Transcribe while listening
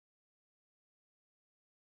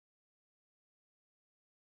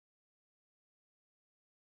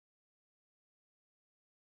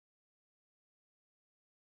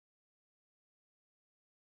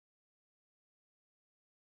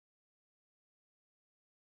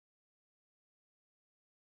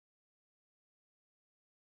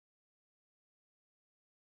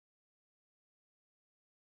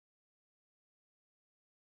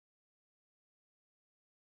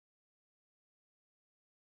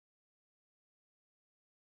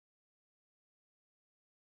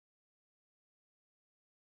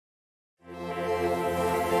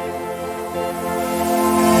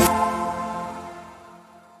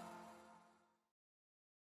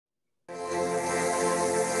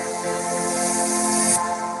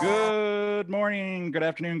Good morning, good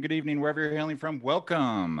afternoon, good evening, wherever you're hailing from.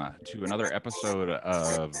 Welcome to another episode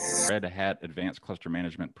of Red Hat Advanced Cluster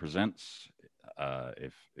Management Presents.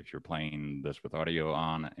 If you're playing this with audio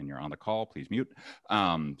on and you're on the call, please mute.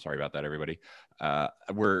 Sorry about that, everybody.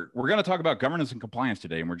 We're going to talk about governance and compliance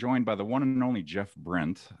today, and we're joined by the one and only Jeff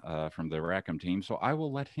Brent from the RHACM team. So I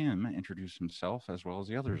will let him introduce himself as well as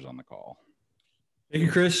the others on the call. Thank you,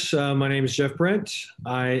 Chris. My name is Jeff Brent.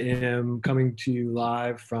 I am coming to you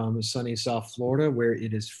live from sunny South Florida, where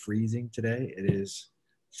it is freezing today. It is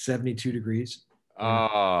 72 degrees.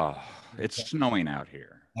 It's snowing out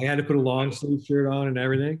here. I had to put a long sleeve shirt on and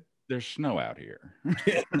everything. There's snow out here.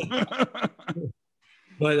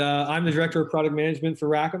 But I'm the Director of Product Management for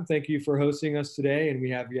RHACM. Thank you for hosting us today. And we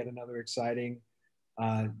have yet another exciting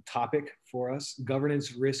topic for us,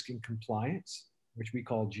 governance, risk, and compliance, which we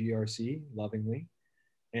call GRC lovingly.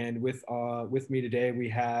 And with me today, we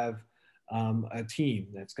have a team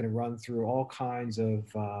that's going to run through all kinds of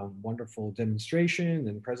wonderful demonstration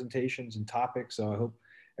and presentations and topics. So I hope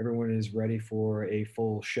everyone is ready for a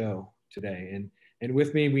full show today. And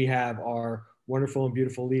with me, we have our wonderful and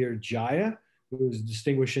beautiful leader, Jaya, who is a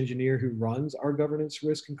distinguished engineer who runs our governance,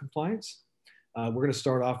 risk, and compliance. We're going to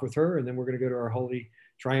start off with her, and then we're going to go to our holy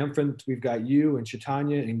triumphant. We've got you and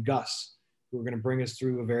Chaitanya and Gus, who are going to bring us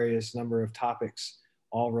through a various number of topics,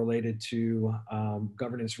 all related to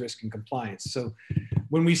governance, risk, and compliance. So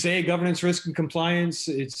when we say governance, risk, and compliance,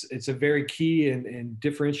 it's a very key and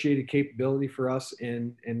differentiated capability for us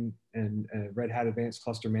in Red Hat Advanced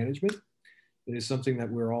Cluster Management. It is something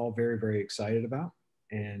that we're all very, very excited about.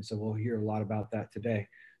 And so we'll hear a lot about that today.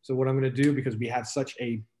 So what I'm going to do, because we have such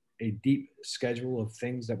a deep schedule of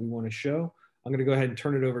things that we want to show, I'm going to go ahead and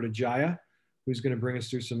turn it over to Jaya, who's going to bring us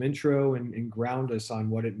through some intro and ground us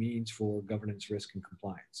on what it means for governance, risk, and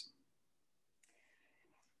compliance.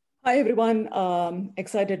 Hi, everyone.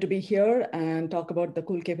 Excited to be here and talk about the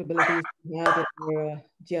cool capabilities we have in our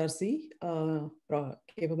GRC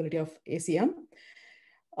capability of ACM.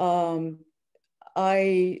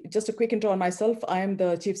 Just a quick intro on myself. I am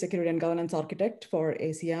the Chief Security and Governance Architect for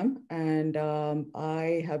ACM, and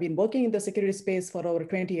I have been working in the security space for over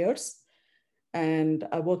 20 years. And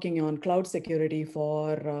I'm working on cloud security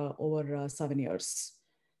for over 7 years.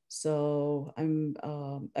 So I'm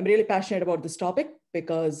really passionate about this topic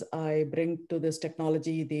because I bring to this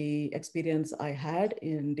technology the experience I had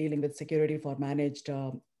in dealing with security for managed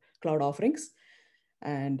cloud offerings.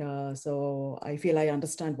 And so I feel I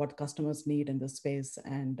understand what customers need in this space.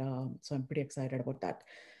 And so I'm pretty excited about that.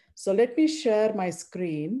 So let me share my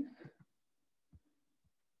screen.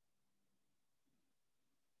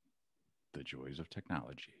 The joys of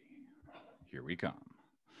technology. Here we come.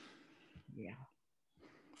 Yeah.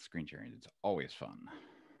 Screen sharing is always fun.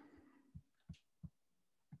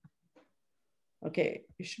 Okay,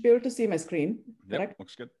 you should be able to see my screen. Yep, correct?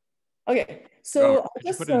 Looks good. Okay, so could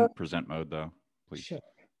you put it in present mode though, please? Sure.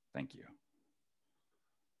 Thank you.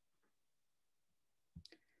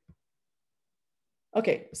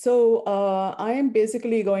 Okay, so I am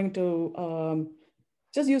basically going to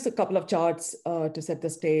just use a couple of charts to set the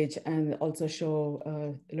stage and also show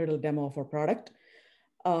a little demo of our product.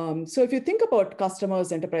 So if you think about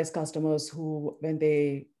customers, enterprise customers who, when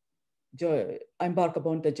they embark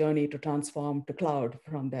upon the journey to transform to cloud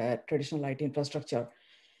from their traditional IT infrastructure,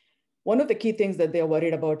 one of the key things that they are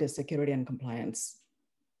worried about is security and compliance.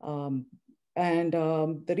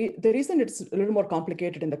 The reason it's a little more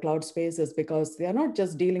complicated in the cloud space is because they are not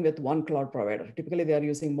just dealing with one cloud provider. Typically, they are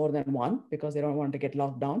using more than one because they don't want to get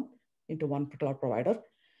locked down into one cloud provider.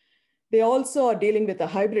 They also are dealing with a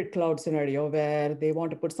hybrid cloud scenario where they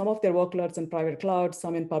want to put some of their workloads in private clouds,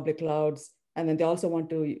 some in public clouds, and then they also want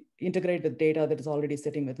to integrate with data that is already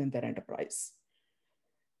sitting within their enterprise.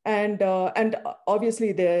 And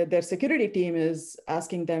obviously their security team is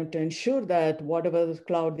asking them to ensure that whatever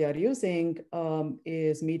cloud they are using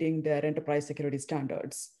is meeting their enterprise security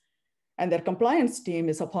standards. And their compliance team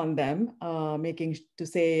is upon them making to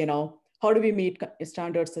say, you know, how do we meet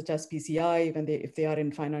standards such as PCI if they are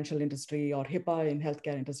in financial industry or HIPAA in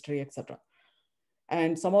healthcare industry, et cetera.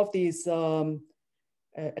 And some of these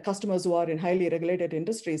customers who are in highly regulated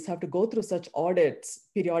industries have to go through such audits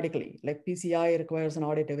periodically, like PCI requires an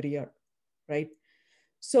audit every year, right?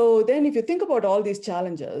 So then if you think about all these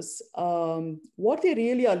challenges, what they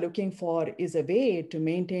really are looking for is a way to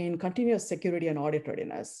maintain continuous security and audit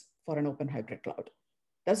readiness for an open hybrid cloud.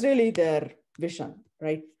 That's really their vision,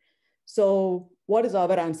 right? So what is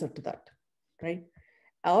our answer to that, right?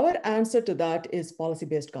 Our answer to that is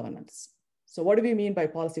policy-based governance. So what do we mean by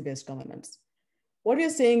policy-based governance? What we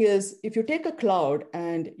are saying is, if you take a cloud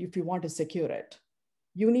and if you want to secure it,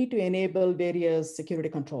 you need to enable various security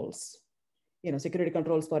controls. security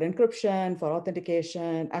controls for encryption, for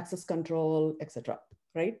authentication, access control, etc.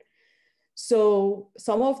 Right? So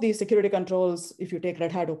some of these security controls, if you take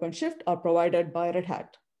Red Hat OpenShift, are provided by Red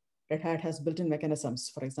Hat. Red Hat has built-in mechanisms,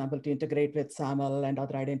 for example, to integrate with SAML and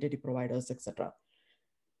other identity providers, etc.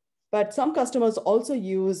 But some customers also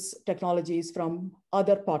use technologies from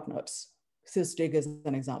other partners. Sysdig is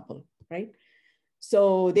an example, right?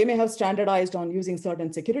 So they may have standardized on using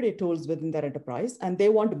certain security tools within their enterprise, and they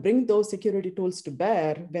want to bring those security tools to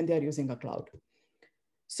bear when they're using a cloud.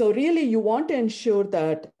 So really, you want to ensure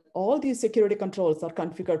that all these security controls are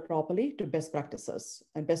configured properly to best practices.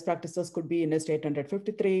 And best practices could be NIST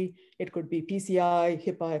 853, it could be PCI,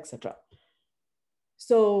 HIPAA, etc.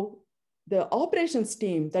 So the operations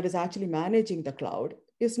team that is actually managing the cloud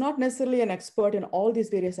is not necessarily an expert in all these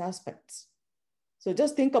various aspects. So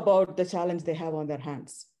just think about the challenge they have on their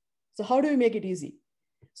hands. So how do we make it easy?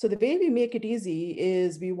 So the way we make it easy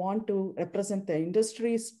is we want to represent the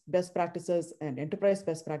industry's best practices and enterprise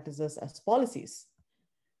best practices as policies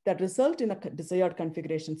that result in a desired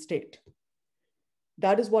configuration state.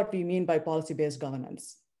 That is what we mean by policy-based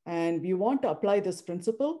governance. And we want to apply this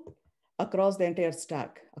principle across the entire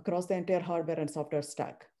stack, across the entire hardware and software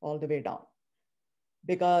stack, all the way down.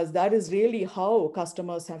 Because that is really how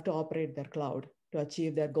customers have to operate their cloud to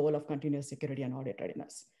achieve their goal of continuous security and audit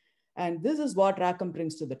readiness. And this is what RHACM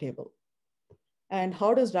brings to the table. And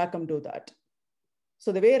how does RHACM do that?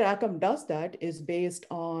 So the way RHACM does that is based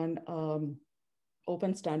on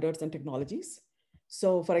open standards and technologies.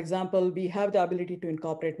 So for example, we have the ability to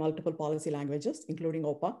incorporate multiple policy languages, including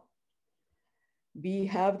OPA. We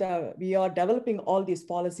are developing all these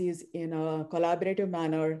policies in a collaborative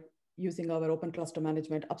manner using our open cluster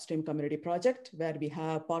management upstream community project, where we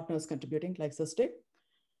have partners contributing like Sysdig.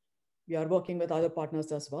 We are working with other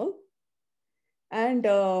partners as well. And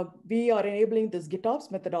we are enabling this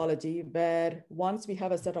GitOps methodology where once we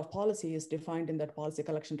have a set of policies defined in that policy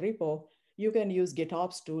collection repo, you can use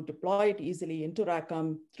GitOps to deploy it easily into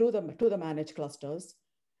RHACM to the managed clusters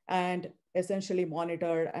and essentially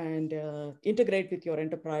monitor and integrate with your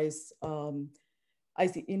enterprise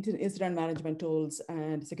incident management tools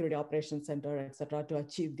and security operations center, et cetera, to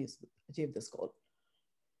achieve this goal.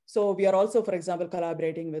 So we are also, for example,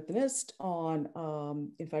 collaborating with NIST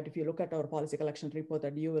on, in fact, if you look at our policy collection report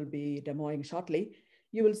that you will be demoing shortly,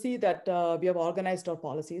 you will see that we have organized our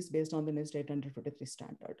policies based on the NIST 853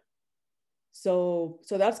 standard. So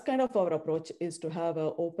that's kind of our approach, is to have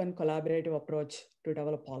an open collaborative approach to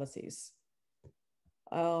develop policies.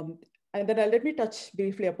 And then let me touch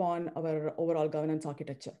briefly upon our overall governance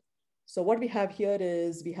architecture. So what we have here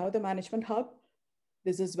is we have the management hub.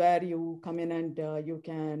 This is where you come in and you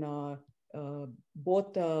can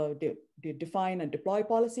both define and deploy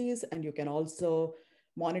policies, and you can also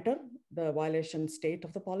monitor the violation state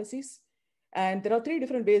of the policies. And there are 3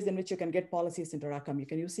 different ways in which you can get policies into RHACM. You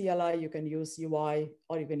can use CLI, you can use UI,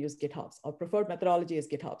 or you can use GitHubs. Our preferred methodology is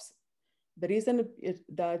GitHubs. The reason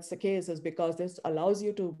that's the case is because this allows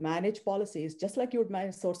you to manage policies just like you would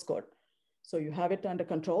manage source code. So you have it under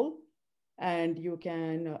control and you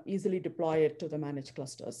can easily deploy it to the managed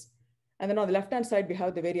clusters. And then on the left-hand side, we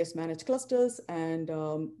have the various managed clusters, and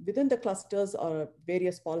within the clusters are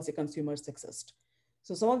various policy consumers exist.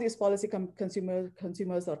 So some of these policy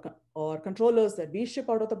consumers or controllers that we ship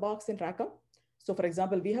out of the box in RHACM. So for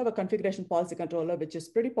example, we have a configuration policy controller, which is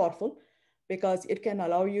pretty powerful because it can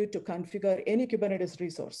allow you to configure any Kubernetes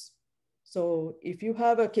resource. So if you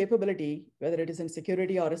have a capability, whether it is in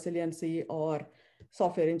security or resiliency or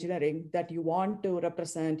software engineering, that you want to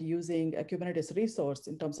represent using a Kubernetes resource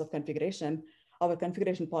in terms of configuration, our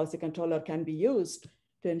configuration policy controller can be used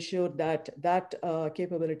to ensure that that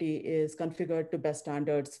capability is configured to best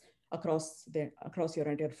standards across your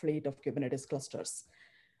entire fleet of Kubernetes clusters.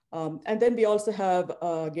 And then we also have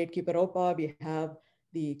Gatekeeper OPA. We have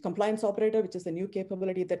the compliance operator, which is a new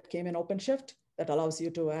capability that came in OpenShift that allows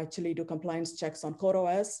you to actually do compliance checks on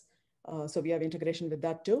CoreOS. So we have integration with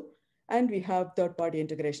that too. And we have third-party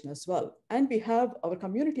integration as well. And we have our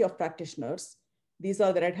community of practitioners. These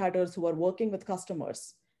are the Red Hatters who are working with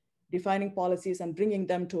customers, defining policies and bringing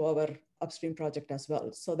them to our upstream project as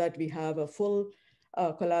well, so that we have a full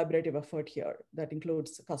collaborative effort here that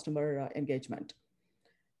includes customer engagement.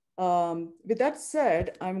 With that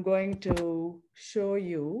said, I'm going to show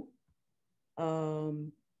you a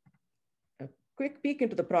quick peek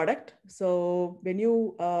into the product. So when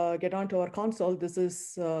you get onto our console, this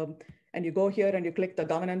is, and you go here and you click the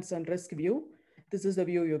governance and risk view, this is the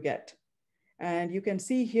view you get. And you can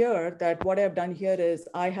see here that what I've done here is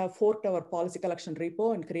I have forked our policy collection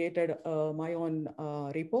repo and created my own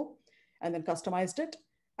repo and then customized it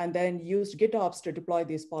and then used GitOps to deploy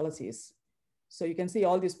these policies. So you can see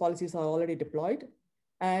all these policies are already deployed.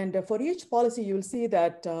 And for each policy, you'll see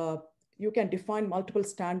that you can define multiple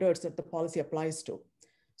standards that the policy applies to.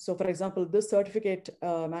 So for example, this certificate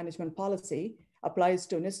management policy applies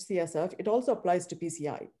to NIST CSF. It also applies to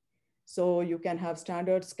PCI. So you can have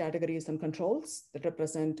standards, categories, and controls that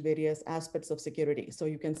represent various aspects of security. So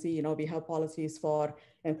you can see, we have policies for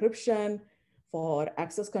encryption, for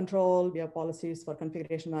access control, we have policies for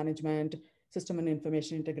configuration management, system and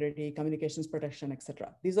information integrity, communications protection, et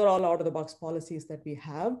cetera. These are all out-of-the-box policies that we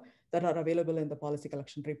have that are available in the policy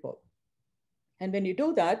collection repo. And when you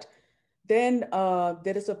do that, then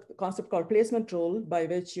there is a concept called placement rule by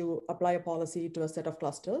which you apply a policy to a set of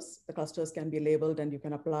clusters. The clusters can be labeled and you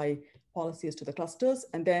can apply policies to the clusters.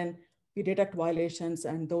 And then we detect violations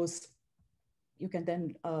and those you can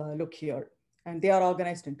then look here. And they are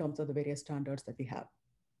organized in terms of the various standards that we have.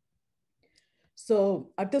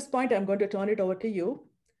 So at this point, I'm going to turn it over to you,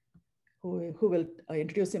 who will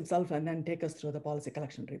introduce himself and then take us through the policy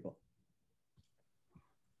collection repo.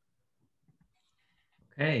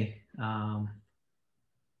 Okay,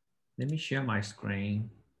 let me share my screen.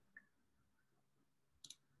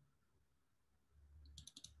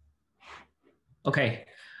 Okay,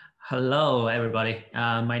 hello everybody.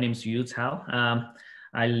 My name is Yu Cao.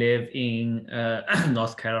 I live in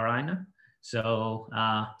North Carolina. So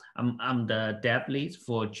I'm the dev lead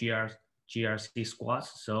for GRC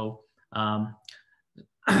squads. So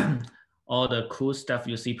all the cool stuff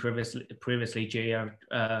you see previously JR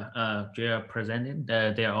presented,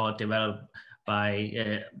 they're all developed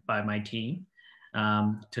by my team.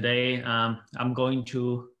 Today, I'm going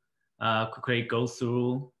to quickly go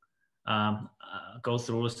through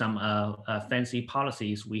some fancy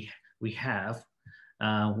policies we have.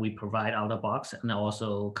 We provide out of the box and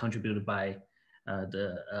also contributed by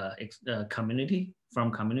the community,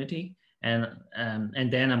 and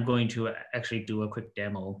then I'm going to actually do a quick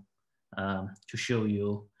demo to show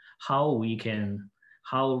you how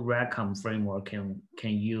RHACM framework can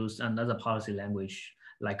use another policy language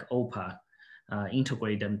like OPA,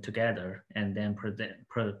 integrate them together, and then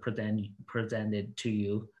present it to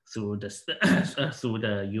you through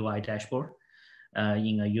the UI dashboard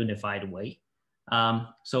in a unified way.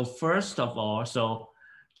 So first of all, so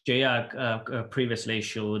JR previously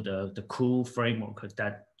showed the cool framework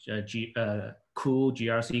that cool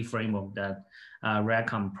GRC framework that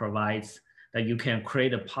RHACM provides, that you can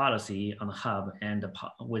create a policy on the hub, and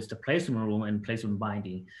with the placement rule and placement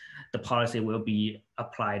binding, the policy will be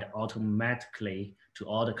applied automatically to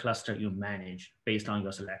all the cluster you manage based on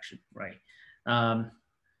your selection, right?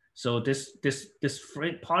 So this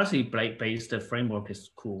policy-based framework is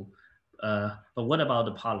cool. But what about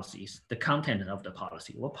the policies, the content of the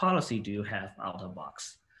policy? What policy do you have out of the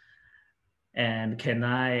box? And can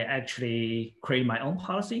I actually create my own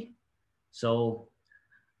policy? So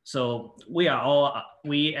we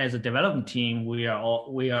as a development team, we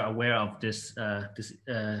are aware of this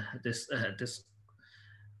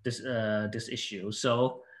issue.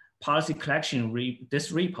 So policy collection,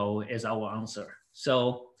 this repo is our answer.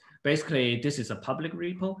 So basically, this is a public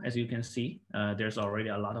repo, as you can see. There's already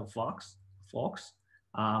a lot of forks.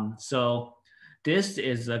 So this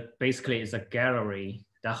is basically a gallery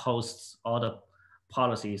that hosts all the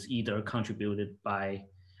policies either contributed by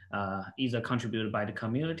the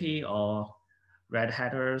community or Red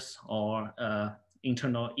Hatters or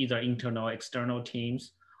either internal or external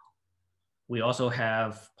teams. We also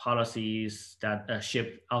have policies that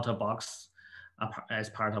ship out of box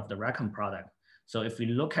as part of the RHACM product. So if we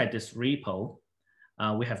look at this repo,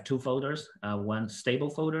 we have two folders, one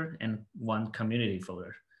stable folder and one community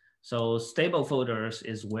folder. So stable folders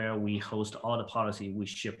is where we host all the policy we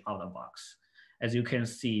ship out of box. As you can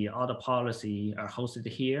see, all the policy are hosted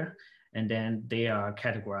here, and then they are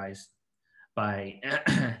categorized by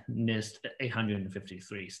NIST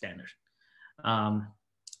 853 standard.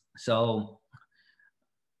 So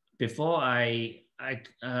before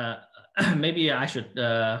maybe I should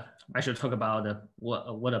talk about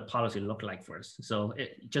what a policy look like first. So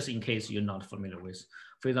just in case you're not familiar with,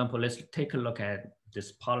 for example, let's take a look at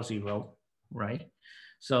this policy row, right?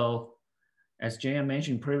 So as Jaya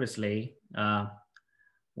mentioned previously,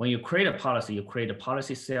 when you create a policy, you create a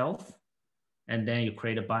policy self, and then you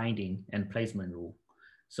create a binding and placement rule.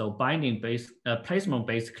 So placement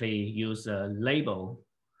basically use a label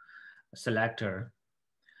selector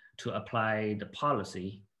to apply the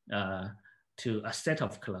policy to a set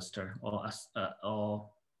of cluster or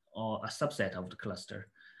a subset of the cluster.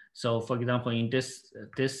 So for example, in this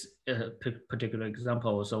particular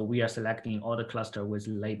example, so we are selecting all the cluster with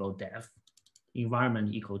label dev,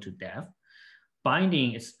 environment equal to dev.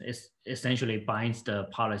 binding is essentially binds the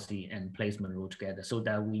policy and placement rule together so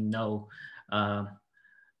that we know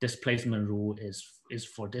this placement rule is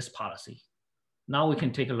for this policy. Now we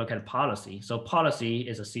can take a look at policy. So policy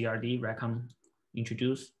is a CRD RHACM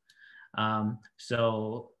introduced.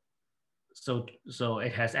 So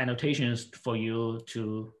it has annotations for you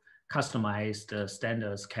to customize the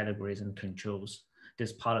standards, categories, and controls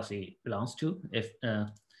this policy belongs to.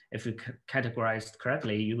 If you categorize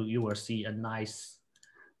correctly, you will see a nice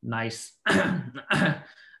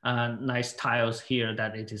nice tiles here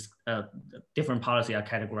that it is different policy are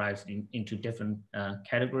categorized into different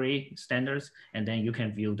category standards, and then you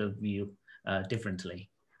can view the view differently.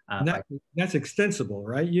 That's extensible,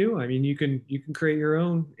 right? I mean, you can create your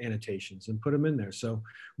own annotations and put them in there. So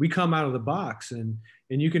we come out of the box, and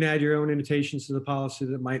you can add your own annotations to the policy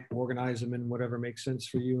that might organize them in whatever makes sense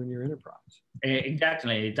for you and your enterprise.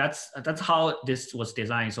 Exactly. That's how this was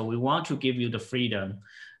designed. So we want to give you the freedom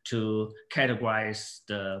to categorize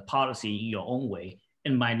the policy in your own way.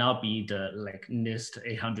 It might not be the like NIST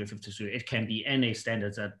 853. It can be any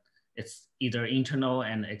standards that it's either internal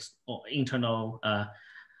and internal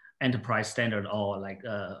enterprise standard, or like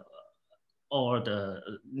or the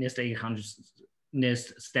NIST 800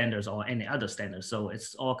 NIST standards or any other standards. So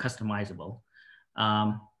it's all customizable.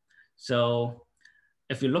 So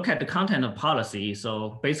if you look at the content of policy,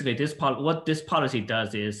 so basically what this policy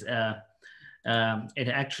does is it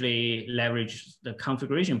actually leverages the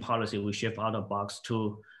configuration policy we ship out of the box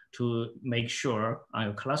to make sure on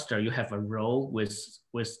your cluster you have a role with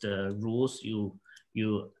the rules you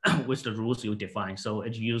with the rules you define. So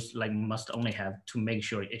it must only have to make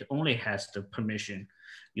sure it only has the permission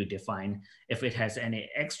you define. If it has any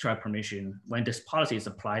extra permission, when this policy is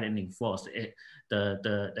applied and enforced,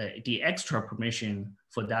 the extra permission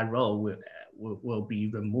for that role will be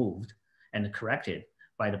removed and corrected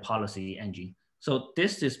by the policy engine. So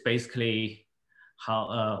this is basically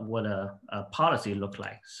how what a policy look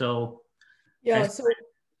like. So yeah, so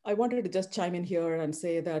I wanted to just chime in here and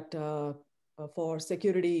say that for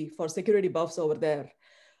security buffs over there.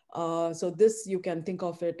 So this, you can think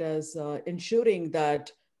of it as ensuring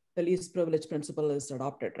that the least privilege principle is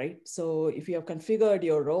adopted, right? So if you have configured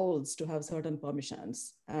your roles to have certain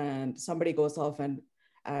permissions and somebody goes off and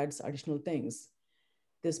adds additional things,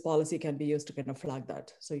 this policy can be used to kind of flag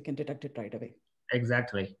that. So you can detect it right away.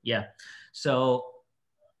 Exactly, yeah. So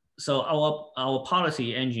our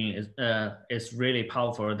policy engine is really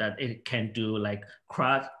powerful, that it can do like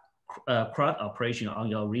CRUD operation on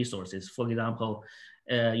your resources. For example,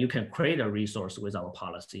 you can create a resource with our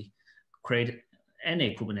policy, create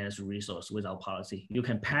any Kubernetes resource with our policy. You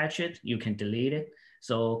can patch it, you can delete it.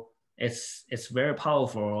 So it's very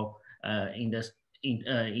powerful in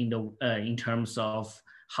terms of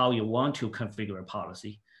how you want to configure a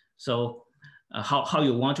policy. So how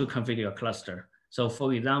you want to configure a cluster. So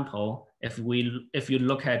for example, if you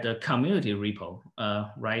look at the community repo,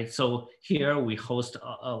 right? So here we host,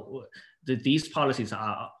 these policies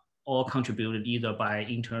are all contributed either by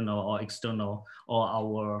internal or external or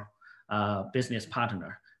our business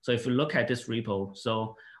partner. So if you look at this repo,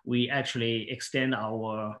 so we actually extend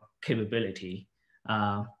our capability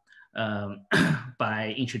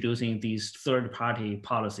by introducing these third-party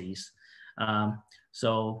policies.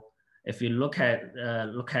 So if you look at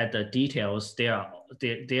the details, they are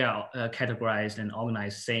categorized and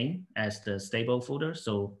organized same as the stable folder.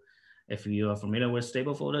 So if you are familiar with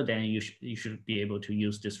stable folder, then you should be able to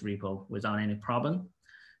use this repo without any problem.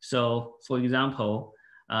 So for example,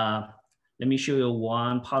 let me show you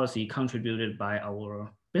one policy contributed by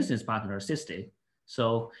our business partner, Sysdig.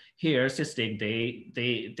 So here, Sysdig,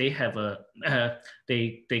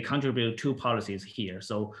 they contribute two policies here.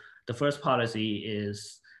 So the first policy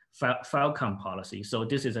is FileCom policy. So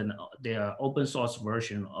this is their open source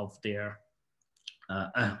version of their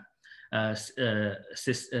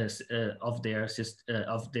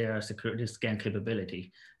security scan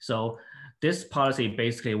capability. So this policy,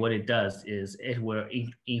 basically what it does is it will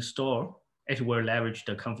leverage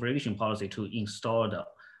the configuration policy to install the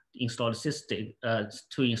Sysdig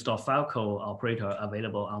to install FileCom operator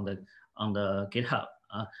available on the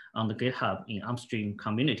GitHub in upstream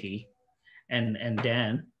community, and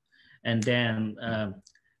then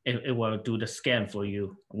it will do the scan for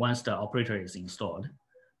you once the operator is installed.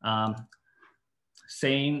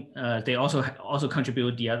 They also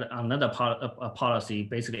contribute another policy.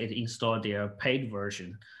 Basically, it installed their paid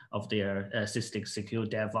version of their Sysdig Secure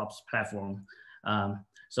DevOps platform.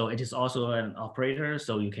 So it is also an operator,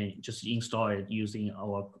 so you can just install it using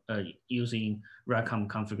our using RHACM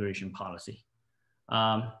configuration policy.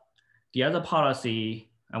 The other policy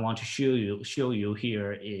I want to show you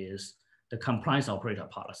here is the compliance operator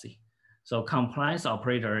policy. So compliance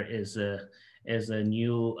operator is a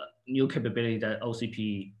new capability that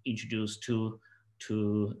OCP introduced to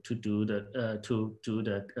do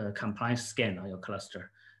the compliance scan on your cluster.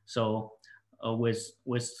 So with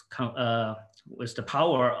the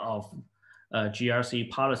power of GRC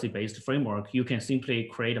policy-based framework, you can simply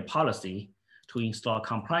create a policy to install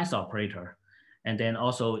compliance operator, and then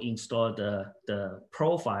also install the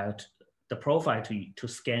profile to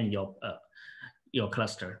scan your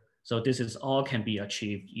cluster. So this is all can be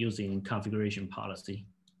achieved using configuration policy.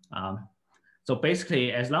 So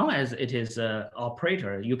basically, as long as it is an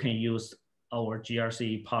operator, you can use our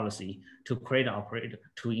GRC policy to create an operator,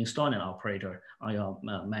 to install an operator on your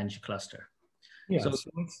managed cluster. Yeah, so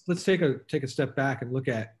let's take a step back and look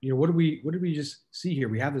at, what did we just see here?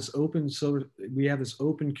 We have this open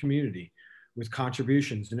community with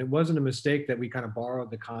contributions, and it wasn't a mistake that we kind of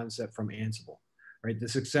borrowed the concept from Ansible, right? The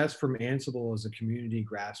success from Ansible is a community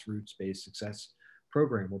grassroots-based success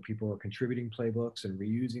program where people are contributing playbooks and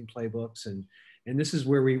reusing playbooks, and this is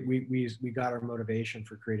where we got our motivation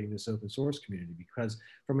for creating this open source community, because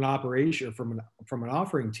from an operation, from an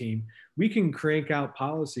offering team, we can crank out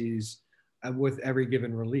policies with every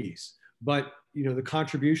given release, but the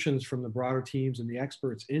contributions from the broader teams and the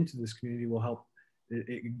experts into this community will help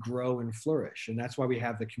it grow and flourish. And that's why we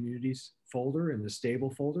have the communities folder and the stable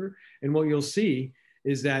folder. And what you'll see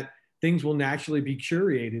is that things will naturally be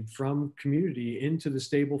curated from community into the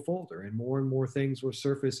stable folder, and more things will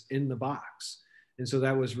surface in the box. And so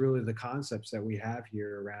that was really the concepts that we have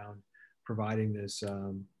here around providing this,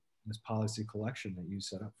 this policy collection that you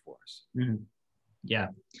set up for us. Mm-hmm. Yeah.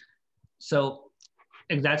 So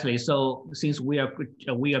exactly. So since we are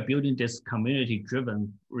building this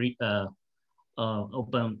community-driven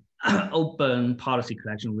open policy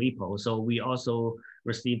collection repo, so we also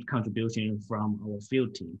received contribution from our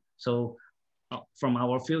field team. So from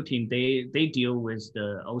our field team, they deal with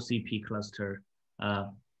the OCP cluster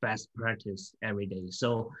best practice every day.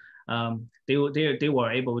 So they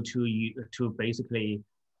were able to basically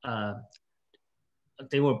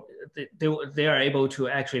they are able to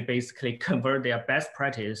actually basically convert their best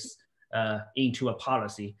practice into a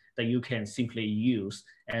policy that you can simply use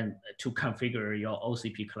and to configure your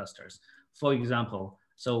OCP clusters. For example,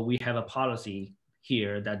 so we have a policy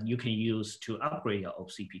here that you can use to upgrade your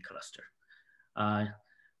OCP cluster.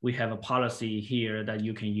 We have a policy here that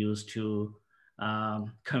you can use to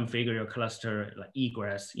configure your cluster, like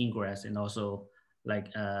egress, ingress, and also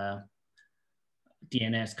like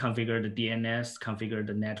DNS, configure the DNS, configure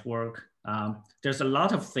the network. There's a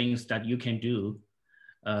lot of things that you can do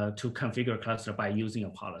to configure a cluster by using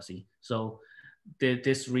a policy. So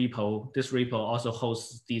this repo also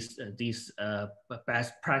hosts these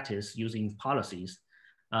best practice using policies.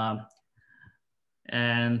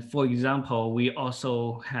 And for example, we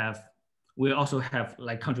also have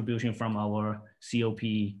like contribution from our COP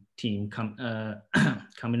team,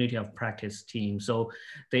 community of practice team. So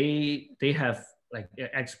they have like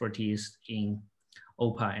expertise in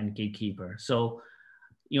OPA and Gatekeeper. So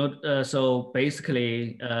so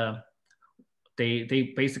basically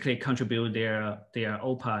they basically contribute their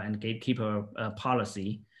OPA and Gatekeeper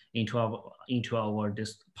policy into our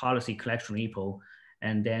this policy collection repo,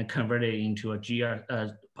 and then convert it into a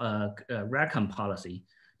RHACM policy.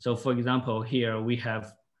 So for example, here we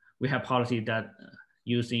have policy that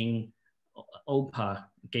using OPA,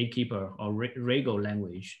 Gatekeeper, or Rego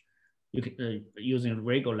language. You can using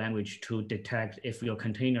Rego language to detect if your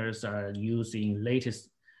containers are using latest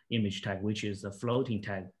image tag, which is a floating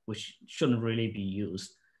tag, which shouldn't really be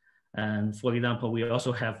used. And for example, we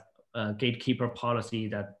also have a Gatekeeper policy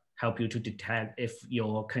that help you to detect if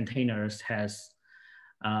your containers has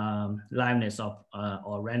liveness of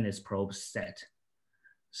or redness probe set.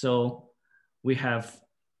 So we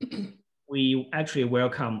actually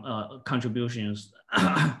welcome contributions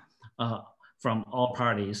from all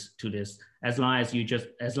parties to this, as long as you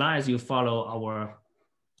follow our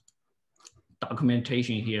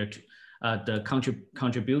documentation here, the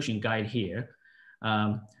contribution guide here.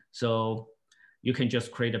 So you can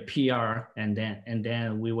just create a PR, and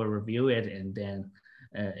then we will review it, and then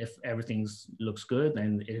if everything looks good,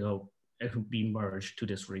 then it'll be merged to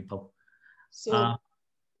this repo. So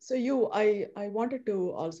I wanted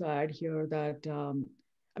to also add here that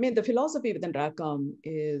I mean, the philosophy within RHACM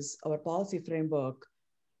is our policy framework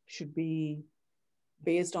should be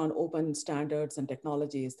based on open standards and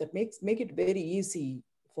technologies that make it very easy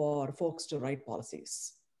for folks to write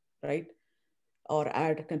policies, right? Or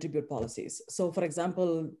contribute policies. So for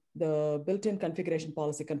example, the built-in configuration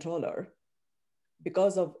policy controller,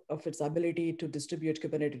 because of its ability to distribute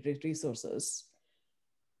Kubernetes resources,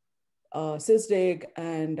 SysDig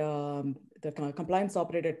and the compliance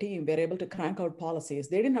operator team were able to crank out policies.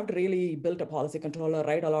 They didn't have to really build a policy controller,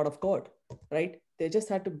 write a lot of code, right? They just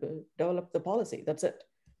had to develop the policy. That's it.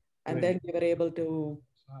 And then we were able to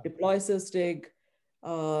deploy SysDig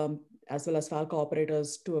as well as Falco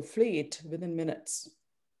operators to a fleet within minutes,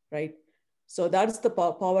 right? So that's the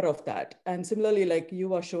power of that. And similarly, like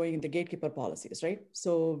you are showing the gatekeeper policies, right?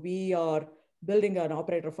 So we are building an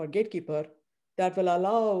operator for gatekeeper that will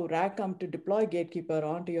allow RHACM to deploy gatekeeper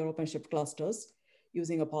onto your OpenShift clusters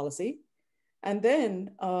using a policy. And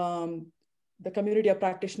then the community of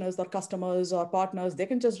practitioners or customers or partners, they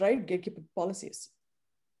can just write gatekeeper policies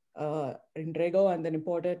in Rego and then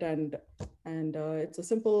import it. And it's a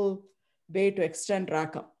simple way to extend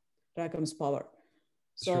RHACM's power.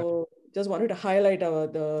 So just wanted to highlight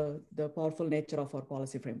the powerful nature of our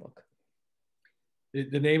policy framework.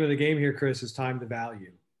 The name of the game here, Chris, is time to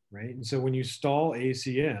value, right? And so when you stall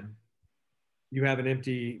ACM, you have an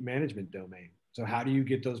empty management domain. So how do you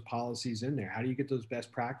get those policies in there? How do you get those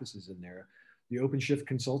best practices in there? The OpenShift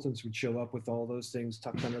consultants would show up with all those things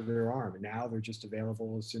tucked under their arm. And now they're just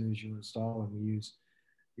available as soon as you install, and we use,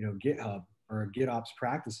 GitHub or GitOps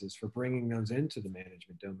practices for bringing those into the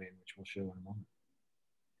management domain, which we'll show in a moment.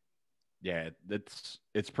 Yeah,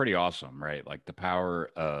 it's pretty awesome, right? Like the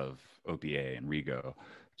power of OPA and Rego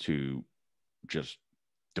to just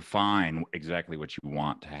define exactly what you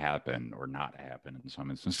want to happen or not happen in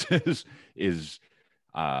some instances is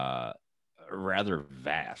rather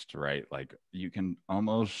vast, right? Like you can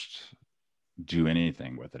almost do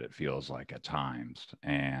anything with it, it feels like at times.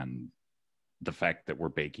 And the fact that we're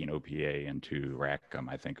baking OPA into RHACM,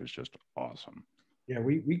 I think, is just awesome. Yeah,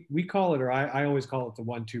 we call it, or I always call it the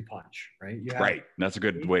 1-2 punch, right? Right. That's a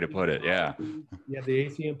good way to put it. Yeah. You have the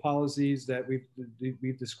ACM policies that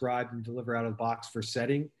we've described and deliver out of the box for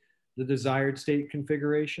setting the desired state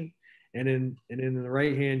configuration. And in the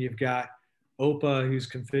right hand, you've got OPA, who's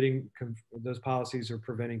configuring, those policies are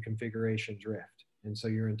preventing configuration drift. And so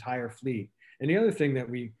your entire fleet. And the other thing that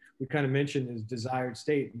we kind of mentioned is desired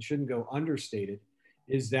state, and shouldn't go understated,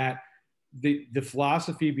 is that the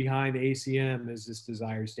philosophy behind ACM is this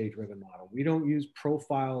desired state driven model. We don't use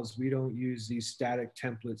profiles. We don't use these static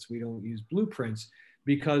templates. We don't use blueprints,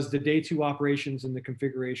 because the day two operations and the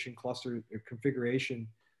configuration cluster configuration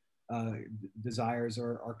desires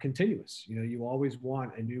are continuous. You always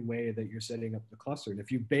want a new way that you're setting up the cluster. And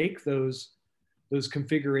if you bake those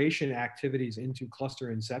configuration activities into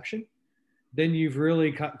cluster inception, then you've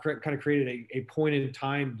really kind of created a point in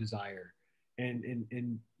time desire.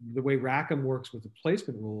 And the way RHACM works with the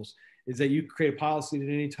placement rules is that you create a policy at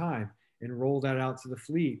any time and roll that out to the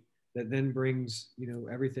fleet that then brings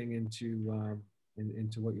everything into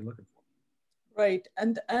what you're looking for. Right,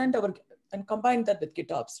 and combine that with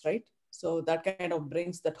GitOps, right? So that kind of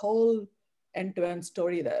brings that whole end-to-end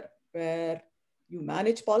story there, where you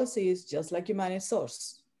manage policies just like you manage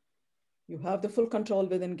source. You have the full control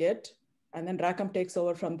within Git, and then RHACM takes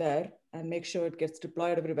over from there and makes sure it gets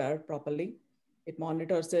deployed everywhere properly. It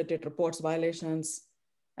monitors it, it reports violations.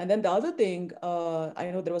 And then the other thing, I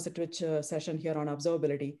know there was a Twitch session here on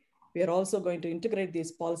observability. We are also going to integrate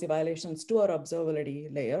these policy violations to our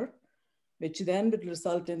observability layer, which then would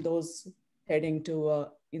result in those heading to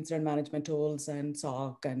incident management tools and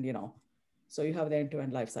SOC, and so you have the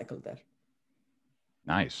end-to-end life cycle there.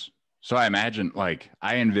 Nice. So I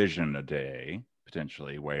envision a day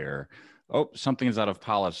potentially where, something is out of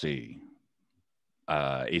policy.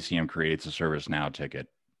 ACM creates a ServiceNow ticket.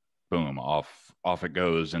 Boom, off it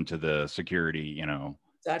goes into the security,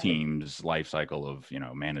 Exactly. team's life cycle of,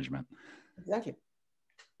 management. Exactly.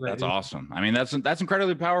 That's awesome. I mean, that's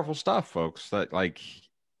incredibly powerful stuff, folks. That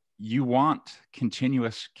you want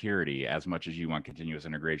continuous security as much as you want continuous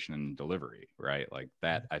integration and delivery, right? Like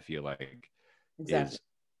that, I feel like Exactly. is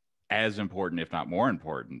as important, if not more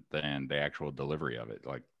important, than the actual delivery of it.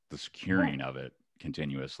 Like the securing of it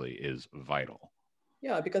continuously is vital.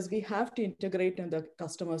 Yeah, because we have to integrate in the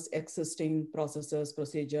customer's existing processes,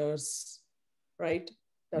 procedures, right?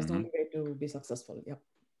 That's the only way to be successful. Yeah.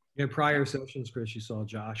 In prior sessions, Chris, you saw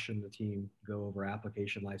Josh and the team go over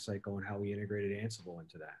application lifecycle and how we integrated Ansible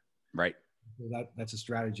into that. Right. So that's a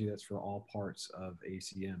strategy that's for all parts of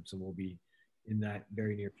ACM. So we'll be in that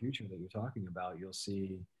very near future that you're talking about. You'll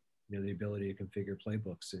see, the ability to configure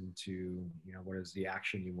playbooks into, what is the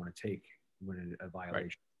action you want to take when a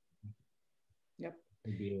violation. Right. Yep. It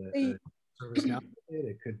could be a ServiceNow.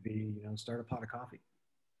 It could be, start a pot of coffee.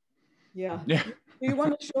 Yeah. Do you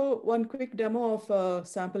want to show one quick demo of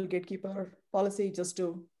sample gatekeeper policy just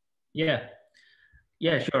to? Yeah,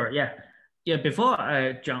 sure. Yeah. Yeah, before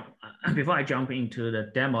I jump into the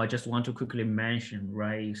demo, I just want to quickly mention,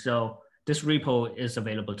 right? So this repo is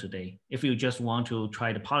available today. If you just want to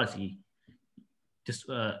try the policy,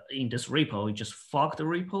 in this repo, you just fork the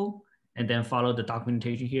repo and then follow the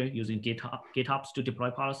documentation here using GitHub to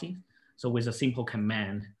deploy policies. So with a simple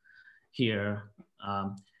command here,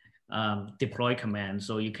 deploy command,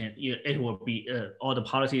 so it will be all the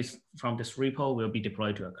policies from this repo will be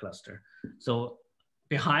deployed to a cluster. So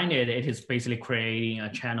behind it, it is basically creating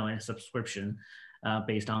a channel and subscription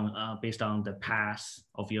based on the path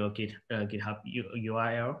of your GitHub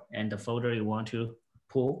URL and the folder you want to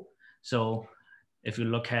pull. So if you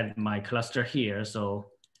look at my cluster here, so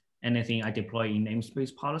anything I deploy in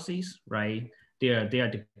namespace policies, right? They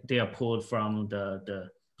are pulled from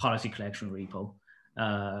the policy collection repo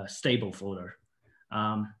stable folder.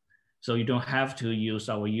 So you don't have to use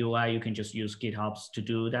our UI. You can just use GitHub's to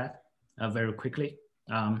do that very quickly.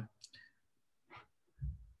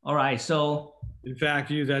 All right, so. In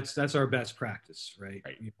fact, that's our best practice, right?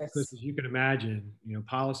 Because as you can imagine,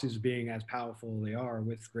 policies being as powerful they are,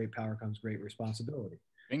 with great power comes great responsibility.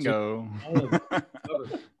 Bingo. So all of it,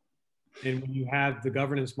 and when you have the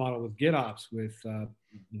governance model with GitOps, with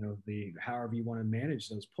however you want to manage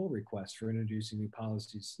those pull requests for introducing new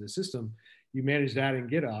policies to the system, you manage that in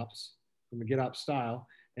GitOps from a GitOps style,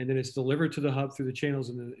 and then it's delivered to the hub through the channels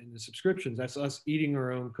and the subscriptions. That's us eating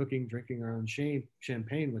our own cooking, drinking our own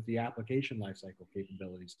champagne with the application lifecycle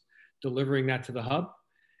capabilities, delivering that to the hub.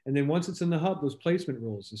 And then once it's in the hub, those placement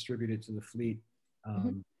rules distribute it to the fleet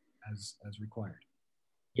as required.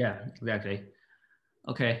 Yeah, exactly.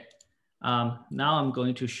 Okay. Now I'm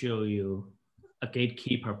going to show you a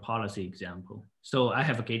gatekeeper policy example. So I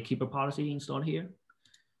have a gatekeeper policy installed here.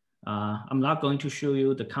 I'm not going to show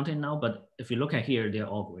you the content now, but if you look at here, they're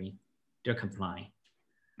all green. They're complying.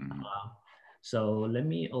 So let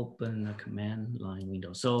me open a command line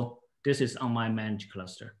window. So this is on my managed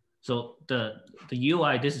cluster. So the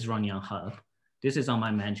UI, this is running on Hub. This is on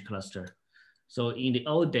my managed cluster. So in the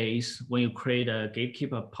old days, when you create a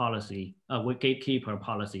gatekeeper policy,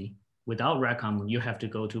 without RHACM, you have to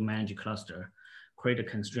go to manage cluster, create a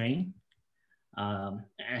constraint,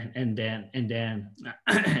 and then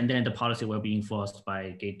the policy will be enforced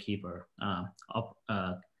by gatekeeper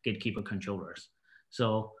controllers.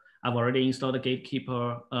 So I've already installed the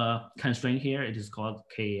gatekeeper constraint here. It is called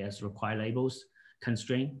KAS require labels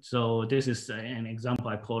constraint. So this is an example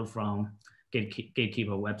I pulled from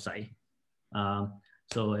gatekeeper website.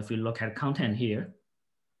 So if you look at content here,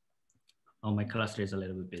 oh, my cluster is a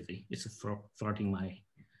little bit busy. It's thwarting my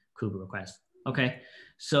kube request. Okay,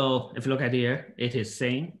 so if you look at here, it is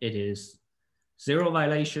saying it is 0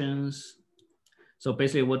 violations. So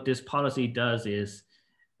basically what this policy does is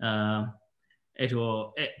it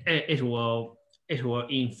will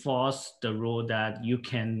enforce the rule that you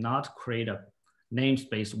cannot create a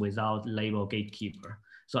namespace without label gatekeeper.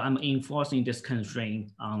 So I'm enforcing this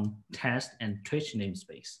constraint on test and Twitch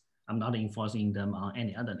namespace. I'm not enforcing them on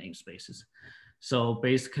any other namespaces. So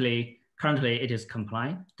basically, currently it is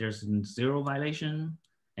compliant. There's 0 violation.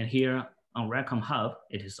 And here on RHACM Hub,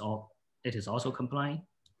 it is also compliant.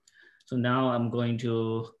 So now I'm going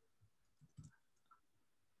to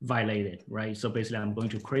violate it, right? So basically I'm going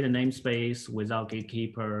to create a namespace without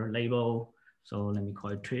gatekeeper label. So let me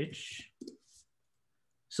call it Twitch.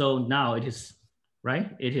 So now it is,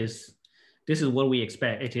 right? This is what we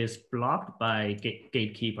expect. It is blocked by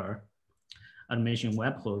gatekeeper admission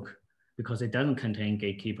webhook because it doesn't contain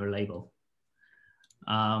gatekeeper label.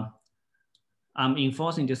 I'm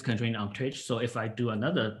enforcing this constraint on Twitch. So if I do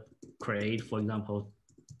another create, for example,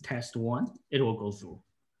 test 1, it will go through.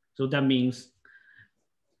 So that means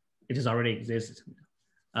it has already existed.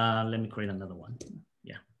 Let me create another one.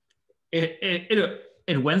 Yeah,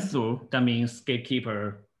 it went through. That means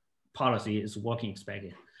gatekeeper policy is working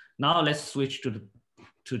expected. Now let's switch to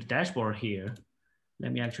the dashboard here.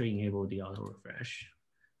 Let me actually enable the auto refresh.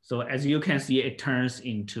 So as you can see, it turns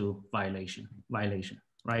into violation,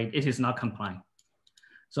 right? It is not compliant.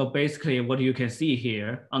 So basically what you can see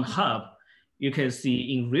here on Hub, you can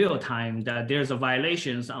see in real time that there's a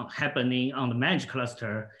violations happening on the managed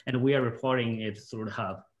cluster and we are reporting it through the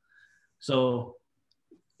Hub. So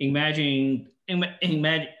imagine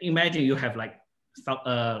you have like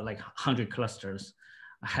 100 clusters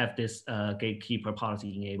have this gatekeeper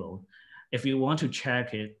policy enabled. If you want to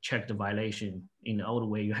check the violation in the old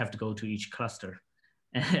way, you have to go to each cluster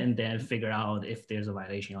and then figure out if there's a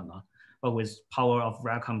violation or not. But with power of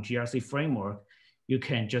RHACM GRC framework, you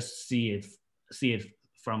can just see it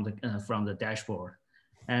from the dashboard.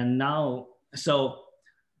 And now, so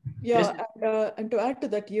Yeah, and to add to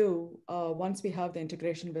that, once we have the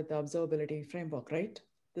integration with the observability framework, right?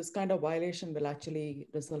 This kind of violation will actually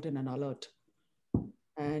result in an alert.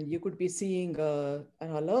 And you could be seeing an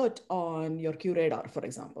alert on your QRadar, for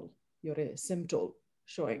example, your SIM tool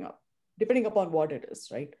showing up, depending upon what it is,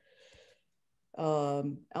 right?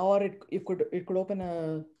 Or it could open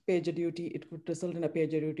a PagerDuty. It could result in a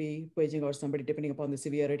PagerDuty paging or somebody, depending upon the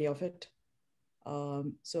severity of it.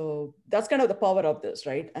 So that's kind of the power of this,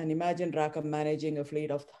 right? And imagine RHACM managing a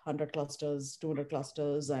fleet of 100 clusters, 200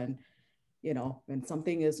 clusters, and when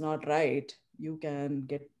something is not right, you can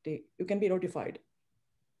be notified.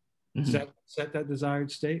 Set that desired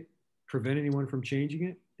state, prevent anyone from changing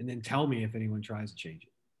it, and then tell me if anyone tries to change it.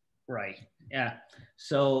 Right. Yeah.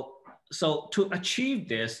 So to achieve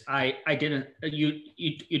this,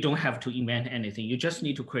 you don't have to invent anything. You just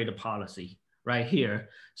need to create a policy right here.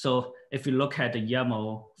 So if you look at the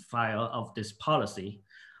YAML file of this policy,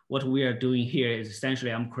 what we are doing here is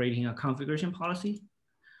essentially I'm creating a configuration policy,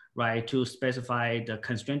 right, to specify the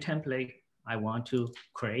constraint template I want to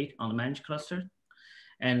create on the managed cluster,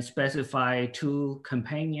 and specify 2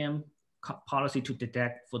 companion policy to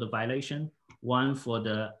detect for the violation, one for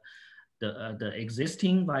the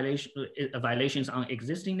existing violations on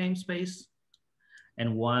existing namespace,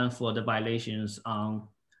 and one for the violations on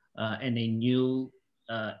any new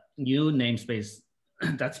namespace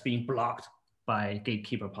that's being blocked by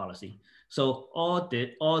gatekeeper policy. So all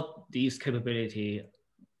these capabilities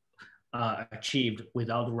are achieved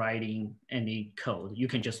without writing any code. You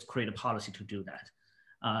can just create a policy to do that.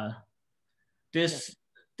 This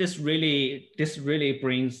really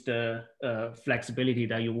brings the flexibility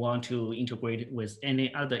that you want to integrate with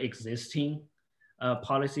any other existing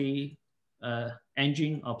policy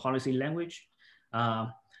engine or policy language.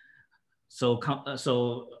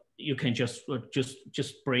 So you can just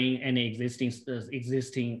bring any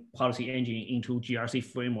existing policy engine into GRC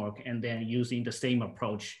framework, and then using the same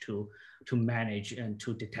approach to manage and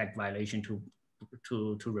to detect violation, to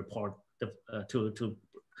report to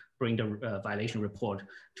bring the violation report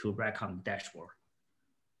to RHACM dashboard.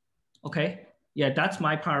 Okay, yeah, that's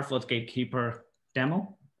my part for the Gatekeeper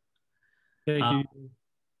demo. Thank you.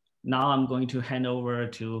 Now I'm going to hand over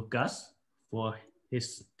to Gus for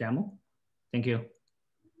his demo. Thank you.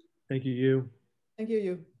 Thank you, Yu. Thank you,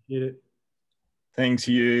 Yu. Get it. Thanks,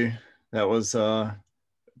 Yu. That was a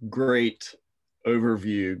great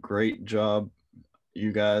overview. Great job,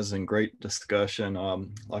 you guys, and great discussion.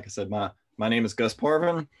 Like I said, my name is Gus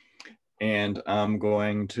Parvin, and I'm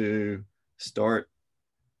going to start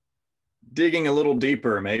digging a little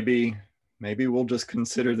deeper. Maybe we'll just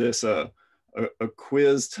consider this a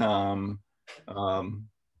quiz time,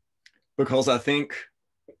 because I think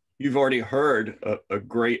you've already heard a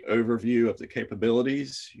great overview of the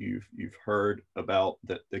capabilities. You've heard about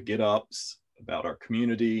the GitOps, about our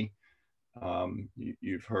community.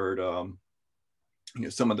 You've heard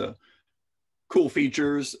some of the cool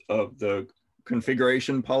features of the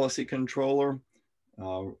configuration policy controller.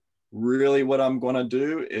 Really what I'm going to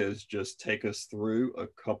do is just take us through a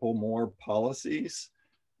couple more policies.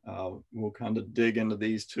 We'll kind of dig into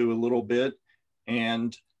these two a little bit,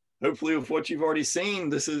 and hopefully with what you've already seen,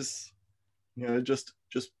 this is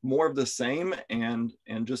just more of the same, and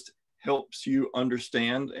just helps you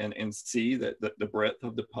understand and see that the breadth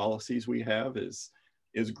of the policies we have is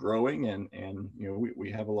growing, and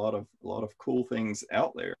we have a lot of cool things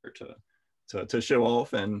out there to show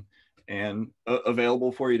off and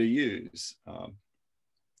available for you to use.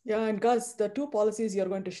 Yeah, and Gus, the 2 policies you're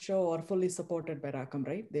going to show are fully supported by RHACM,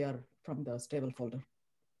 right? They are from the stable folder.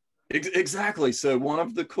 Exactly. So one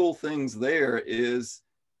of the cool things there is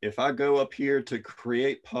if I go up here to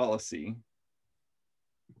create policy,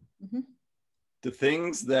 the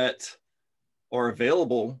things that are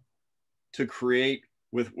available to create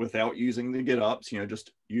without using the GitOps,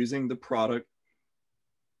 just using the product,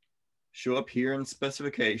 show up here in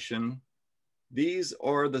specification. These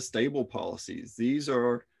are the stable policies. These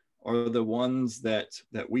are the ones that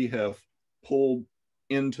we have pulled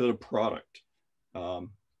into the product.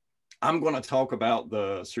 I'm going to talk about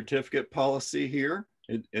the certificate policy here.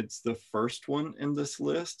 It's the first one in this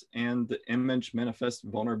list, and the image manifest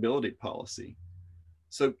vulnerability policy.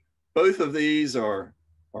 So both of these are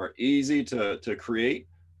easy to create,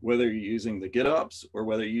 whether you're using the GitOps or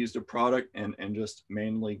whether you use the product and just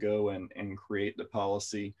manually go and create the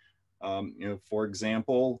policy. For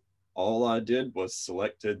example, all I did was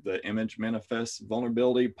selected the image manifest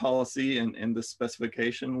vulnerability policy in the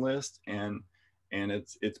specification list, and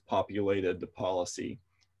it's populated the policy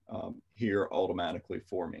here automatically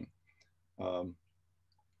for me.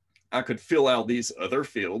 I could fill out these other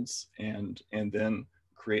fields and then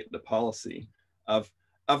create the policy, I've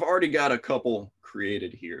already got a couple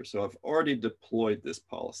created here. So I've already deployed this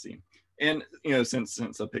policy. And, you know, since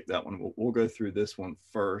I picked that one, we'll go through this one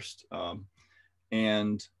first.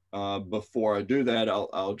 Before I do that,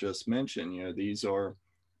 I'll just mention, you know, these are,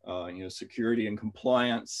 you know, security and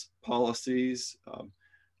compliance policies.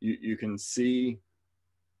 You can see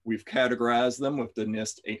we've categorized them with the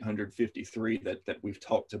NIST 853 that we've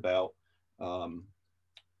talked about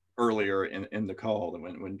earlier in the call.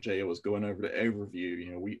 When Jay was going over the overview,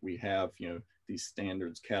 you know, we have, you know, these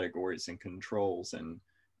standards, categories, and controls. And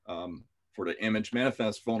for the image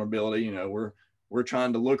manifest vulnerability, you know, we're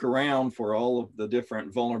trying to look around for all of the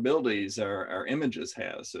different vulnerabilities our images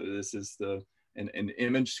have. So this is an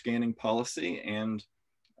image scanning policy, and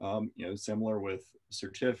you know, similar with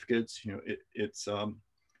certificates, you know,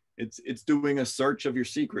 it's doing a search of your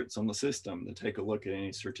secrets on the system to take a look at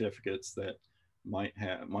any certificates that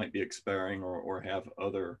might be expiring or have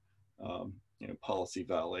other you know, policy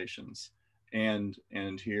violations. And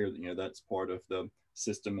here, you know, that's part of the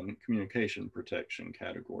system and communication protection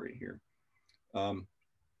category here.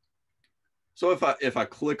 So if I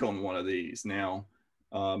click on one of these now,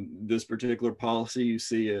 this particular policy you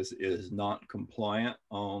see is not compliant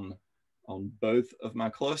on both of my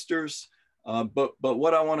clusters. But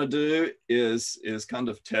what I want to do is kind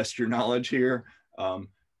of test your knowledge here.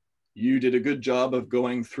 You did a good job of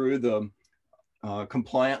going through the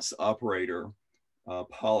compliance operator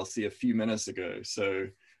policy a few minutes ago. So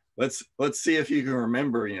let's see if you can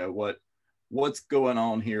remember, you know, what's going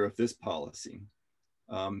on here with this policy.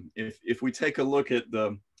 If we take a look at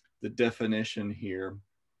the definition here,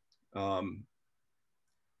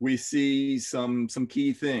 we see some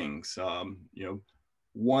key things. You know,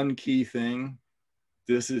 one key thing,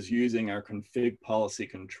 this is using our config policy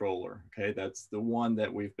controller. Okay, that's the one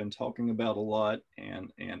that we've been talking about a lot,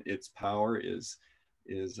 and its power is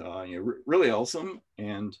you know, really awesome.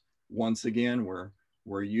 And once again,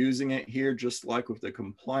 we're using it here just like with the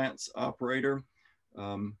compliance operator.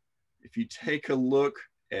 If you take a look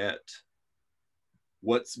at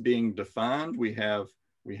what's being defined, we have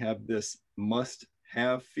this must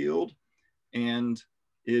have field, and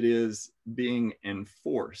it is being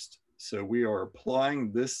enforced. So we are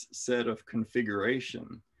applying this set of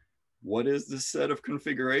configuration. What is this set of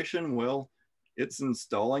configuration? Well, it's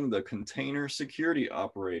installing the container security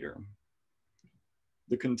operator.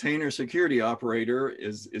 The container security operator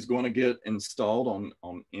is going to get installed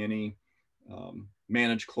on any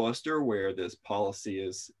managed cluster where this policy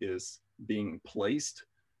is being placed.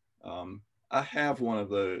 I have one of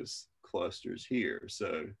those clusters here.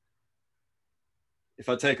 So if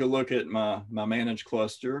I take a look at my managed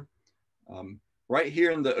cluster, right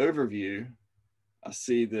here in the overview, I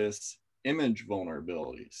see this image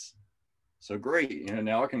vulnerabilities. So great, you know,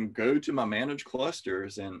 now I can go to my managed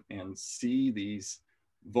clusters and see these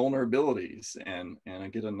vulnerabilities, and I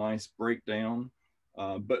get a nice breakdown.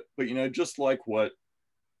 But you know, just like what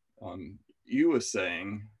you were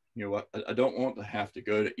saying, you know, I don't want to have to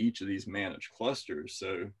go to each of these managed clusters.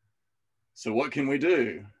 So what can we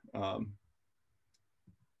do?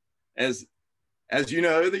 As you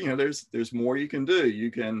know, there's more you can do. You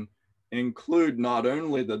can include not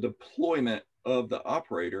only the deployment of the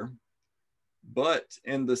operator, but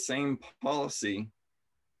in the same policy,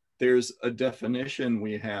 there's a definition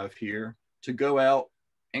we have here to go out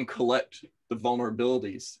and collect the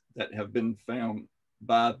vulnerabilities that have been found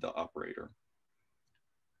by the operator.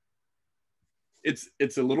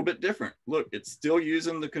 It's a little bit different. Look, it's still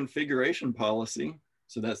using the configuration policy.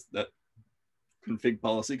 So that's that config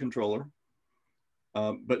policy controller.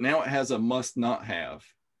 But now it has a must not have.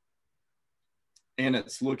 And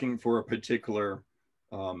it's looking for a particular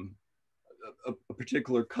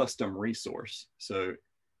custom resource. So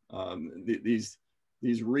these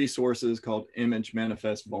resources called image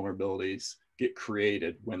manifest vulnerabilities get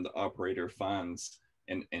created when the operator finds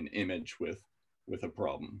an image with a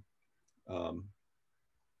problem,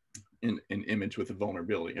 an image with a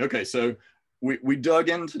vulnerability. Okay, so we dug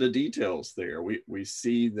into the details there. We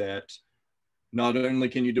see that not only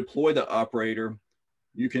can you deploy the operator,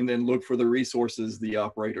 you can then look for the resources the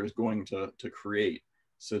operator is going to create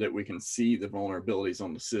so that we can see the vulnerabilities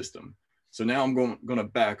on the system. So now I'm going to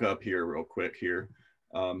back up here real quick here.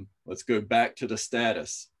 Let's go back to the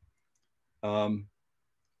status. When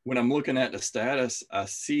I'm looking at the status, I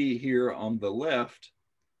see here on the left,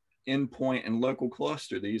 endpoint and local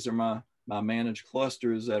cluster. These are my managed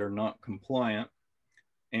clusters that are not compliant.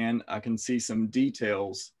 And I can see some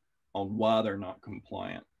details on why they're not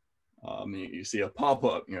compliant. You see a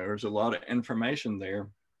pop-up, you know, there's a lot of information there.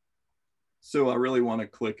 So I really want to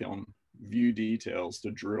click on view details to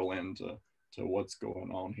drill into to what's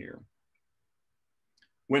going on here.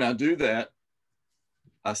 When I do that,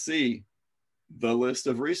 I see the list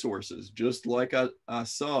of resources, just like I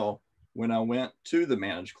saw when I went to the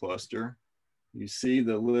managed cluster. You see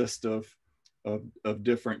the list of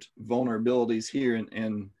different vulnerabilities here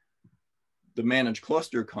in the managed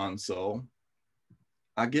cluster console.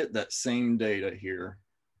 I get that same data here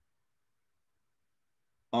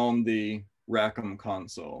on the RHACM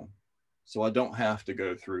console. So I don't have to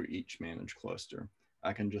go through each managed cluster.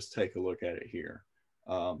 I can just take a look at it here.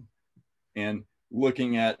 And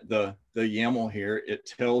looking at the YAML here, it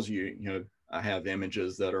tells you, I have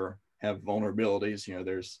images that have vulnerabilities.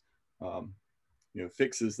 There's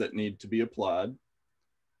fixes that need to be applied.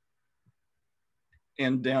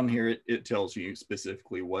 And down here, it tells you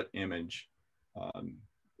specifically what image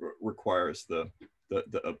requires the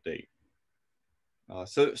update.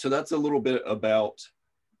 So that's a little bit about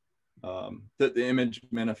the image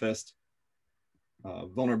manifest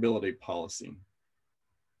vulnerability policy.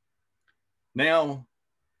 Now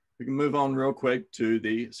we can move on real quick to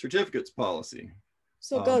the certificates policy.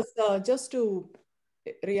 So Gus, just to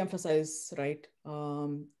re-emphasize, right?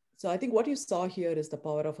 So I think what you saw here is the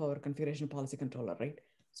power of our configuration policy controller, right?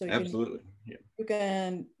 So absolutely, you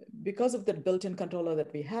can, because of the built-in controller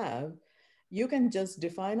that we have, you can just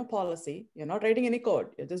define a policy. You're not writing any code.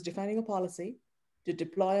 You're just defining a policy to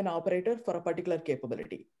deploy an operator for a particular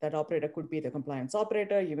capability. That operator could be the compliance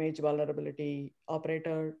operator, image vulnerability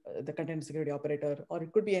operator, the content security operator, or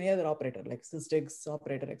it could be any other operator like systigs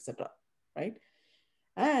operator, etc. Right?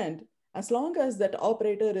 And as long as that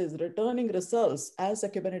operator is returning results as a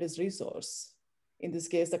Kubernetes resource, in this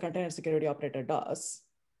case, the container security operator does,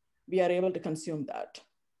 we are able to consume that,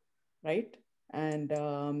 right? And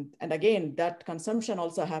again, that consumption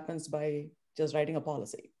also happens by just writing a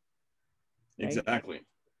policy. Right? Exactly.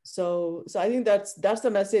 So I think that's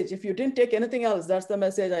the message. If you didn't take anything else, that's the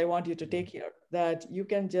message I want you to take here, that you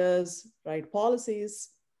can just write policies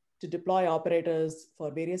to deploy operators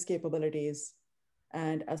for various capabilities.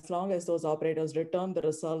 And as long as those operators return the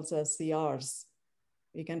results as CRs,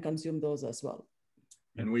 we can consume those as well.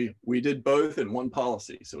 And we did both in one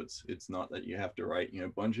policy. So it's not that you have to write,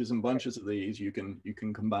 bunches and bunches of these. You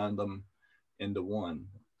can combine them into one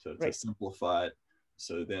to simplify it.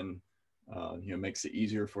 So then, makes it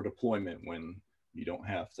easier for deployment when you don't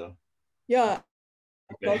have to. Yeah.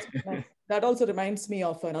 Okay. That also reminds me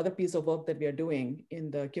of another piece of work that we are doing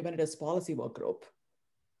in the Kubernetes policy work group.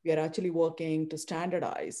 We are actually working to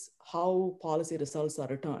standardize how policy results are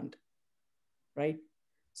returned, right?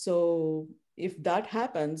 So if that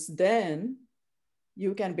happens, then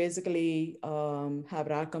you can basically have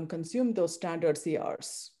RHACM consume those standard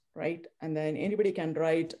CRs, right? And then anybody can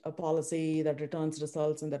write a policy that returns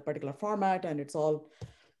results in that particular format, and it's all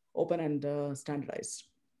open and standardized.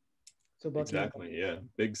 So exactly, yeah,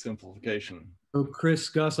 big simplification. So Chris,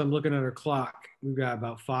 Gus, I'm looking at our clock. We've got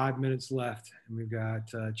about 5 minutes left, and we've got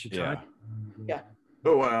Chitai. Yeah.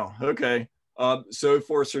 Oh wow. Okay. So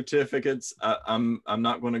for certificates, I'm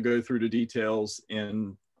not going to go through the details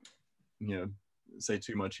and say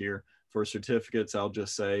too much here. For certificates, I'll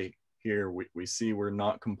just say here we see we're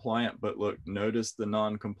not compliant, but look, notice the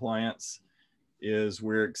non-compliance is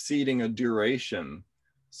we're exceeding a duration.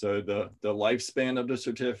 So the lifespan of the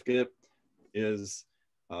certificate is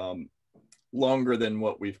longer than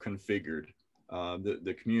what we've configured.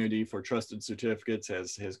 The community for trusted certificates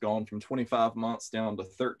has gone from 25 months down to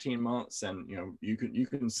 13 months, and you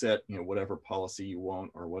can set whatever policy you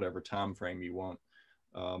want or whatever time frame you want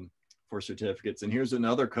for certificates. And here's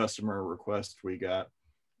another customer request we got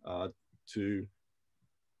to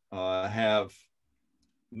have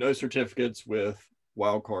no certificates with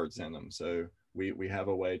wildcards in them. So we have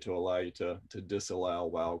a way to allow you to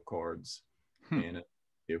disallow wildcards. And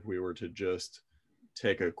if we were to just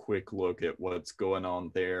take a quick look at what's going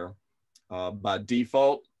on there, by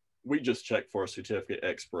default, we just check for a certificate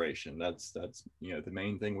expiration. That's the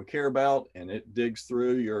main thing we care about, and it digs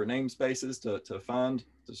through your namespaces to find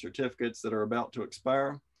the certificates that are about to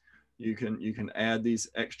expire. You can add these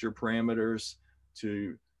extra parameters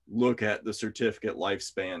to look at the certificate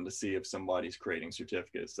lifespan to see if somebody's creating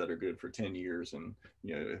certificates that are good for 10 years, and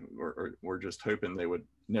or we're just hoping they would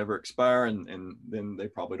never expire, and then they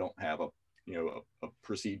probably don't have a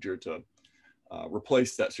procedure to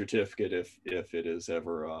replace that certificate if it is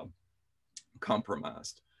ever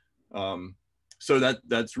compromised. So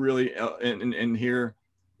that's really and here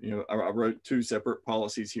I wrote two separate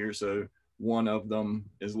policies here. So one of them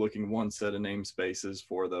is looking one set of namespaces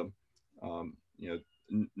for the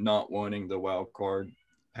not wanting the wildcard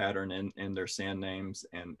pattern in their SAN names,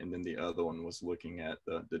 and then the other one was looking at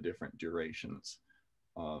the different durations.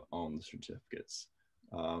 on the certificates.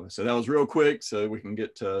 So that was real quick, so we can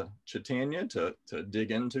get to Chaitanya to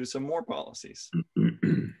dig into some more policies.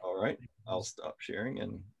 All right, I'll stop sharing,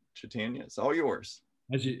 and Chaitanya, it's all yours.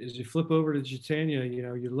 As you flip over to Chaitanya,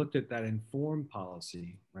 you looked at that informed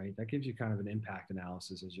policy, right? That gives you kind of an impact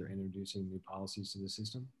analysis as you're introducing new policies to the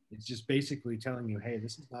system. It's just basically telling you, hey,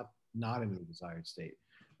 this is not in the desired state.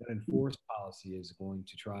 That enforced policy is going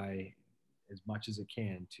to try as much as it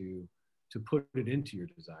can to put it into your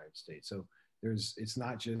desired state. So it's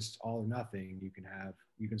not just all or nothing.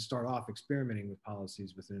 You can start off experimenting with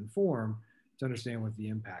policies with an inform to understand what the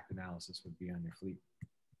impact analysis would be on your fleet.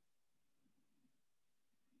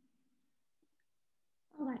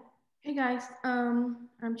 All right. Hey guys, I'm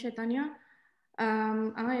Chaitanya.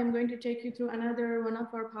 I am going to take you through another one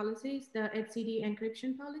of our policies, the etcd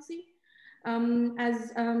encryption policy.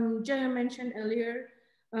 As Jaya mentioned earlier,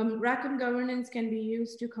 RHACM governance can be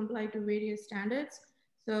used to comply to various standards.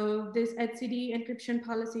 So this etcd encryption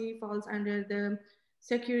policy falls under the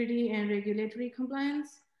security and regulatory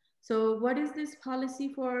compliance. So what is this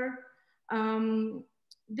policy for?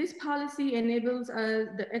 This policy enables us,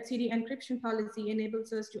 the etcd encryption policy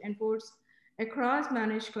enables us to enforce across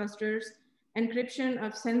managed clusters encryption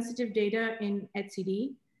of sensitive data in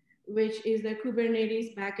etcd, which is the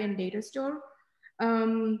Kubernetes backend data store.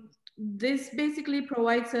 This basically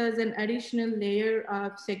provides us an additional layer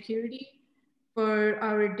of security for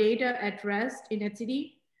our data at rest in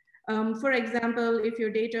etcd. For example, if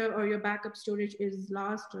your data or your backup storage is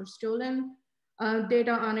lost or stolen,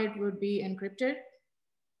 data on it would be encrypted.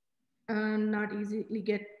 Not easily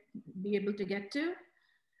be able to get to.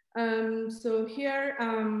 So here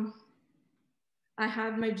I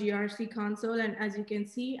have my GRC console, and as you can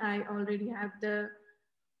see, I already have the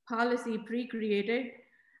policy pre-created.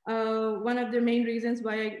 One of the main reasons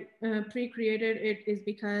why I pre-created it is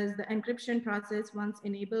because the encryption process, once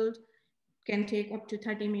enabled, can take up to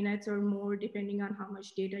 30 minutes or more, depending on how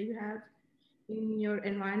much data you have in your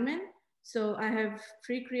environment. So I have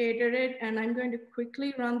pre-created it, and I'm going to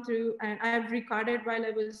quickly run through, and I have recorded while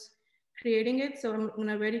I was creating it. So I'm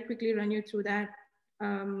gonna very quickly run you through that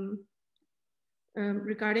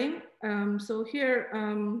recording. So here,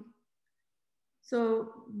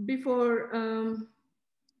 so before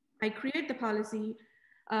I create the policy,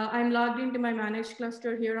 I'm logged into my managed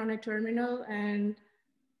cluster here on a terminal, and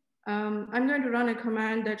I'm going to run a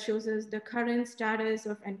command that shows us the current status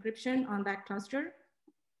of encryption on that cluster.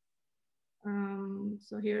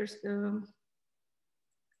 So here's the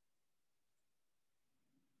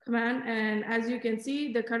command. And as you can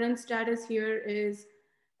see, the current status here is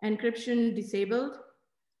encryption disabled.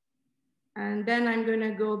 And then I'm going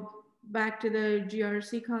to go back to the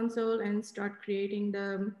GRC console and start creating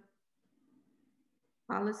the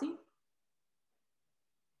policy.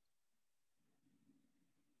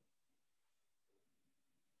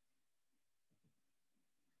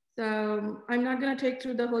 So I'm not going to take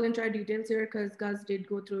through the whole entire details here because Gus did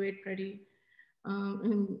go through it pretty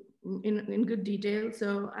in good detail.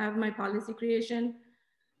 So I have my policy creation.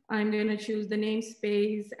 I'm going to choose the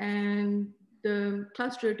namespace and the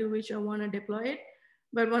cluster to which I want to deploy it.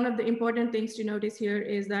 But one of the important things to notice here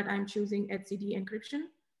is that I'm choosing etcd encryption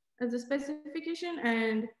as a specification.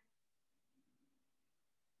 And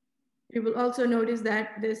you will also notice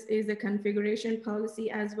that this is a configuration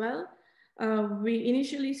policy as well. We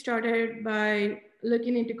initially started by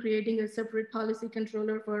looking into creating a separate policy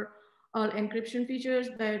controller for all encryption features,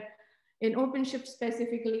 but in OpenShift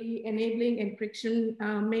specifically, enabling encryption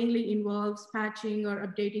mainly involves patching or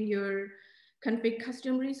updating your config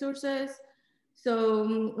custom resources.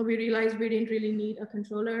 So we realized we didn't really need a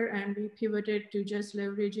controller, and we pivoted to just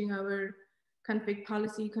leveraging our config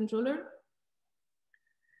policy controller.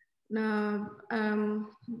 Now,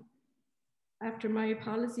 after my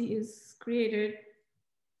policy is created,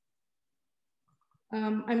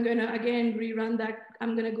 I'm gonna again rerun that.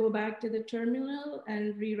 I'm gonna go back to the terminal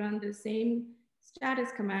and rerun the same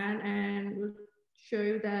status command, and we'll show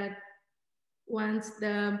you that once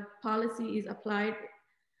the policy is applied,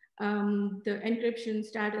 the encryption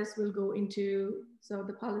status will go into, so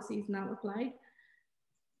the policy is now applied.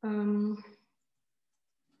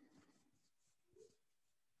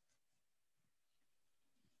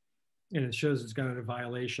 And it shows it's got a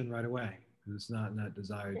violation right away because it's not in that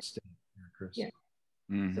desired state, Chris. Yeah.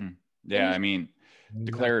 Mm-hmm. Yeah, I mean,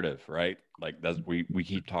 declarative, right? Like we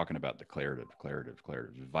keep talking about declarative.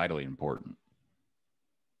 It's vitally important.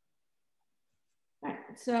 Right.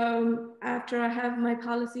 So after I have my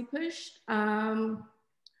policy pushed, I'm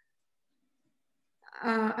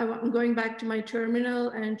going back to my terminal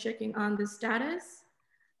and checking on the status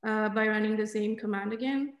by running the same command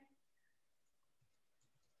again.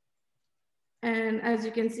 And as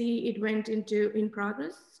you can see, it went into in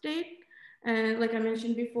progress state. And like I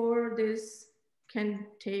mentioned before, this can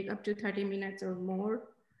take up to 30 minutes or more.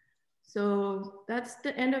 So that's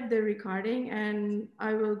the end of the recording, and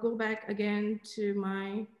I will go back again to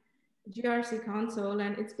my GRC console.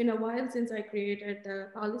 And it's been a while since I created the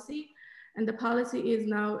policy, and the policy is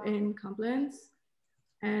now in compliance.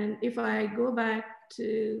 And if I go back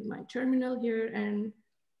to my terminal here and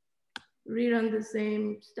rerun the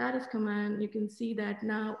same status command, you can see that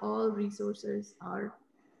now all resources are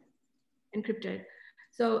encrypted.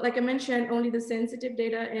 So like I mentioned, only the sensitive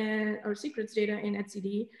data or secrets data in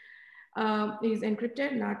etcd is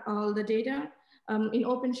encrypted, not all the data. In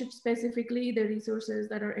OpenShift specifically, the resources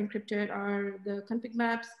that are encrypted are the config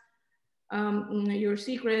maps, your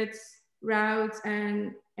secrets, routes,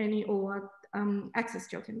 and any OAuth access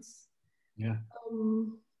tokens. Yeah.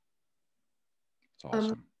 It's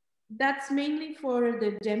awesome. That's mainly for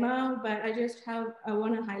the demo, but I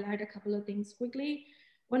want to highlight a couple of things quickly.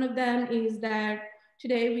 One of them is that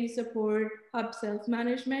today we support hub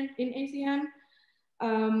self-management in ACM.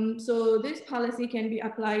 So this policy can be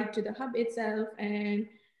applied to the hub itself and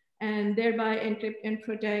thereby encrypt and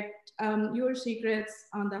protect your secrets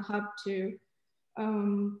on the hub too.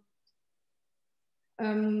 And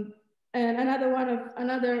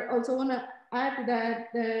also want to add to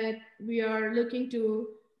that we are looking to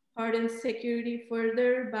harden security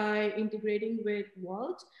further by integrating with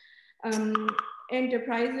Vault.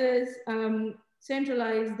 Enterprises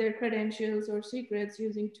centralize their credentials or secrets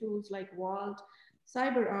using tools like Vault,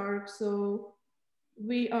 CyberArk. So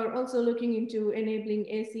we are also looking into enabling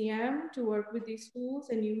ACM to work with these tools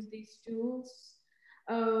and use these tools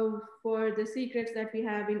for the secrets that we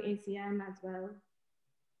have in ACM as well.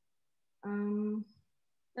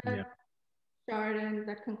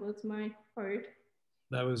 That concludes my part.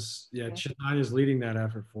 That was, Chetan is leading that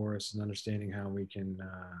effort for us and understanding how we can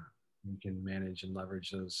manage and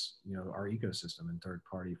leverage those, our ecosystem and third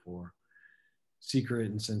party for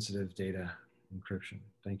secret and sensitive data encryption.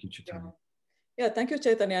 Thank you, Chaitanya. Yeah, thank you,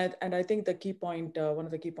 Chaitanya. And I think the key point, one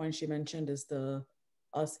of the key points she mentioned is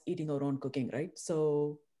us eating our own cooking, right?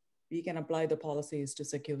 So we can apply the policies to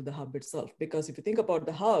secure the hub itself. Because if you think about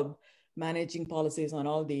the hub, managing policies on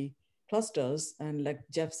all the clusters, and like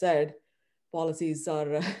Jeff said, policies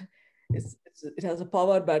are, it has a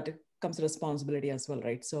power, but it comes with responsibility as well,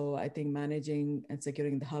 right? So I think managing and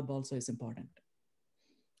securing the hub also is important.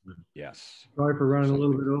 Yes. Sorry for running a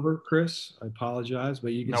little bit over, Chris. I apologize,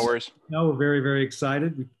 but you can no worries. We're very, very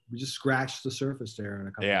excited. We just scratched the surface there. In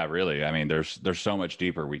a couple really. I mean, there's so much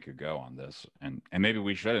deeper we could go on this, and maybe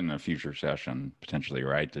we should in a future session potentially,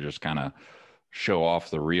 right? To just kind of show off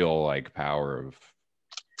the real power of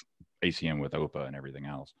ACM with OPA and everything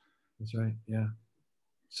else. That's right. Yeah.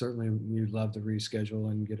 Certainly we'd love to reschedule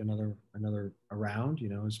and get another round,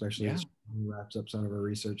 especially as we wraps up some of our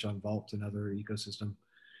research on Vault and other ecosystem.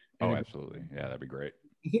 Oh, absolutely. Yeah, that'd be great.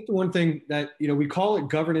 I think the one thing that, we call it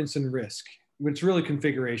governance and risk, but it's really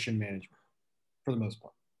configuration management for the most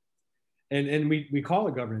part. And we call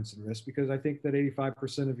it governance and risk because I think that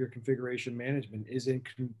 85% of your configuration management is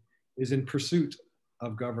in pursuit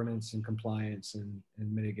of governance and compliance and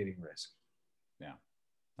mitigating risk. Yeah.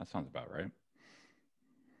 That sounds about right.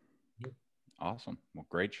 Awesome. Well,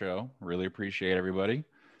 great show. Really appreciate everybody.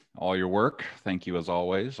 All your work. Thank you as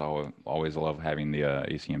always. I always love having the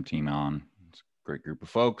ACM team on. It's a great group of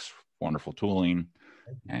folks, wonderful tooling,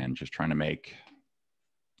 and just trying to make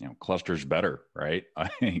clusters better, right? I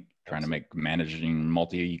think trying to make managing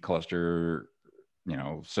multi-cluster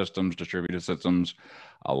systems, distributed systems,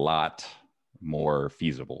 a lot more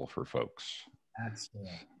feasible for folks. At scale.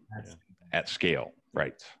 At scale,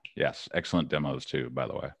 right. Yes. Excellent demos too, by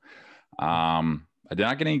the way. I did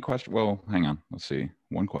not get any question. Well, hang on. Let's see.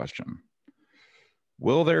 One question.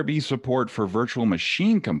 Will there be support for virtual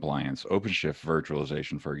machine compliance, OpenShift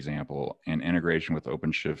virtualization, for example, and integration with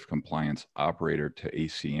OpenShift compliance operator to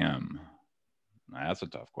ACM? That's a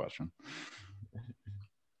tough question.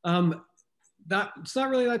 It's not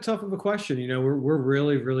really that tough of a question. We're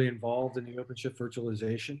really, really involved in the OpenShift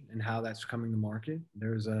virtualization and how that's coming to market.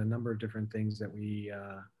 There's a number of different things that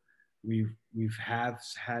we've had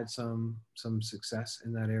some success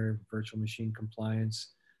in that area of virtual machine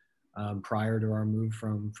compliance. Prior to our move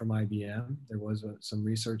from IBM, there was some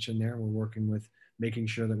research in there. We're working with making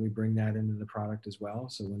sure that we bring that into the product as well.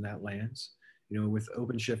 So when that lands, with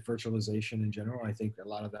OpenShift virtualization in general, I think a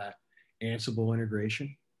lot of that Ansible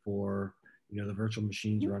integration for the virtual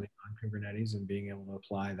machines running on Kubernetes and being able to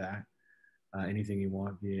apply that anything you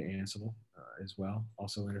want via Ansible as well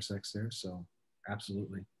also intersects there. So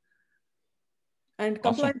absolutely. And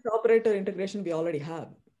compliance operator integration we already have.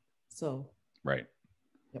 So Right.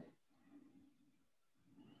 Yep.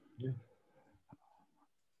 Yeah.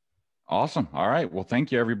 Awesome. All right. Well,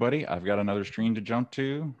 thank you, everybody. I've got another stream to jump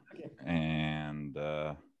to, Okay. and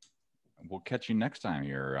we'll catch you next time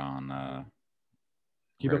here on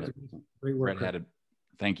Keep up the great work. Red Hat.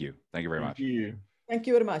 Thank you. Thank you very much. Thank you. Thank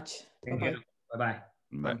you very much. Thank Bye-bye. you.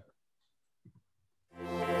 Bye-bye. Bye.